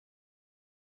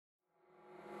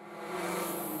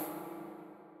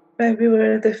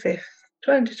February the 5th,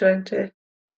 2020.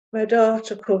 My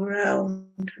daughter come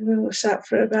round. We were sat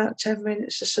for about 10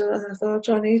 minutes or so, and I thought,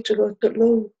 I need to go to the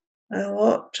loo. I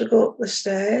walked to go up the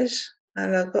stairs,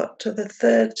 and I got to the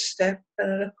third step,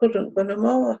 and I couldn't go no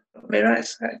more. My right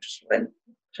side just went.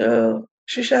 So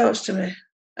she shouts to me,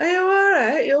 "Are you all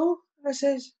right, you?" I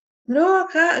says, "No,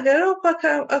 I can't get up.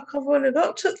 I've only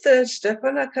got to the third step,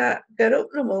 and I can't get up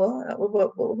no more." We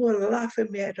were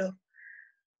laughing my head off.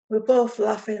 We're both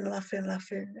laughing.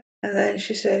 And then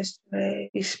she says to me,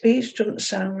 "Your speech doesn't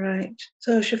sound right."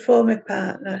 So she phoned my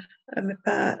partner, and my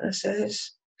partner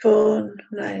says, "Phone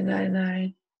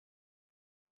 999.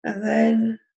 And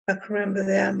then I can remember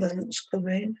the ambulance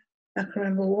coming. I can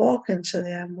remember walking to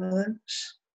the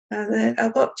ambulance. And then I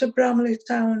got to Bramley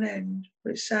Town End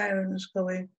with sirens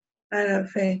going. And I'm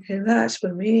thinking, that's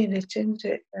for me, isn't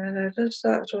it? And that's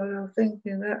what I'm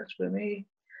thinking, that's for me.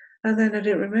 And then I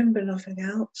didn't remember nothing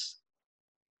else.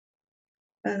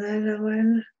 And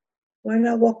then when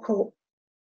I woke up,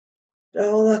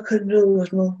 all I could do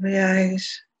was move my eyes.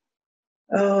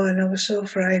 Oh, and I was so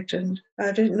frightened.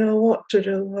 I didn't know what to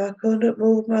do. I couldn't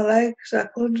move my legs. I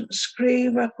couldn't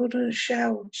scream. I couldn't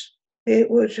shout. It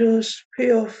was just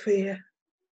pure fear.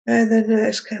 And the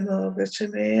nurse came over to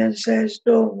me and says,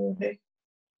 "Don't worry."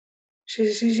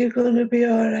 She says, "You're going to be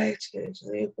all right,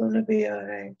 Hazel. You're going to be all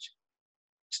right.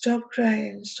 Stop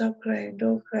crying,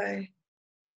 don't cry."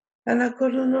 And I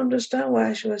couldn't understand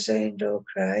why she was saying, "Don't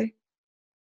cry."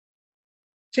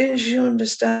 Didn't she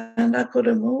understand? I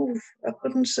couldn't move. I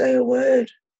couldn't say a word.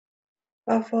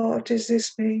 I thought, is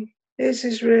this me? Is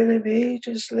this really me,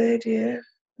 just laid here,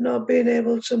 not being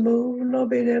able to move, not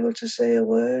being able to say a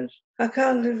word? I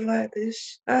can't live like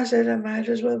this. I said I might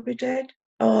as well be dead.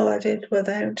 All I did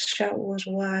without shout was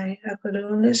why. I could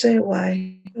only say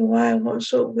why. Why,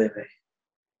 what's up with me?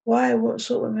 Why,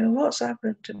 what's up with me? What's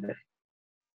happened to me?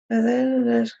 And then the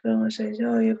nurse comes and says,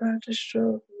 "Oh, you've had a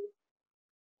stroke.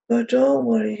 But don't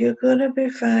worry, you're going to be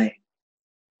fine.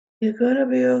 You're going to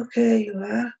be okay, you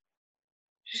are."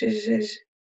 She says,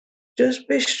 "Just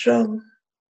be strong.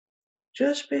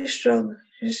 Just be strong."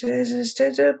 She says,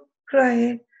 "Instead of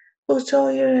crying, put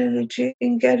all your energy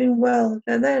in getting well."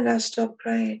 And then I stopped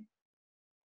crying.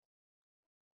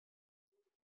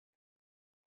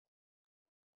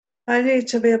 I need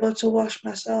to be able to wash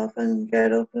myself and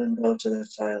get up and go to the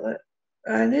toilet.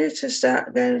 I need to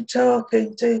start getting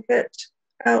talking to get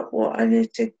out what I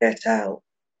need to get out.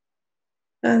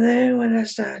 And then when I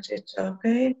started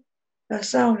talking, I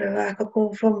sounded like I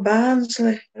come from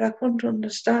Barnsley. But I couldn't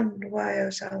understand why I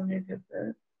was sounding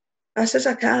different. I said,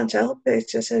 "I can't help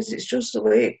it." I said, "It's just the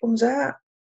way it comes out."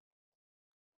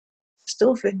 I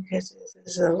still think it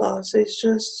is a loss. It's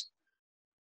just,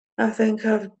 I think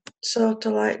I've sort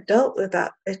of like dealt with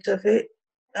that bit of it.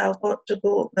 I've got to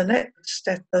go up the next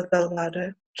step of the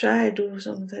ladder, try to do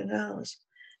something else.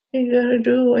 You gotta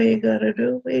do what you gotta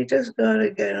do. You just gotta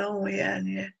get on with it, and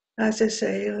you, as I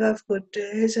say, you'll have good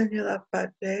days and you'll have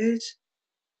bad days.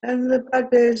 And the bad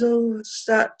days will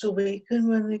start to weaken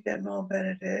when they get more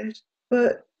better days.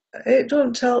 But it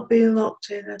doesn't help being locked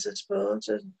in, I suppose,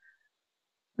 and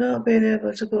not being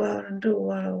able to go out and do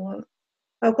what I want.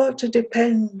 I've got to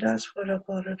depend, that's what I've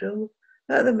got to do.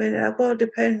 At the minute, I've got to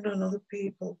depend on other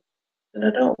people. And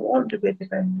I don't want to be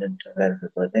dependent on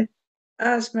everybody.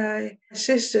 As my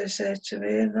sister said to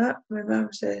me, and that my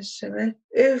mum says to me,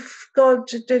 if God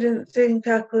didn't think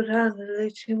I could handle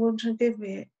it, he wouldn't give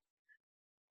me it.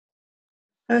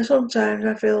 And sometimes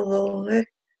I feel lonely.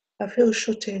 I feel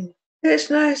shut in. It's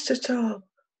nice to talk.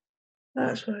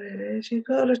 That's what it is. You've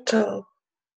got to talk.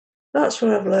 That's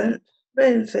what I've learnt.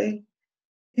 Main thing.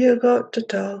 You've got to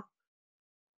talk.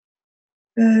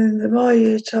 And the more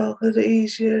you talk, the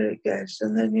easier it gets.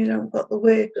 And then you don't got the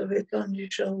weight of it on your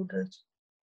shoulders.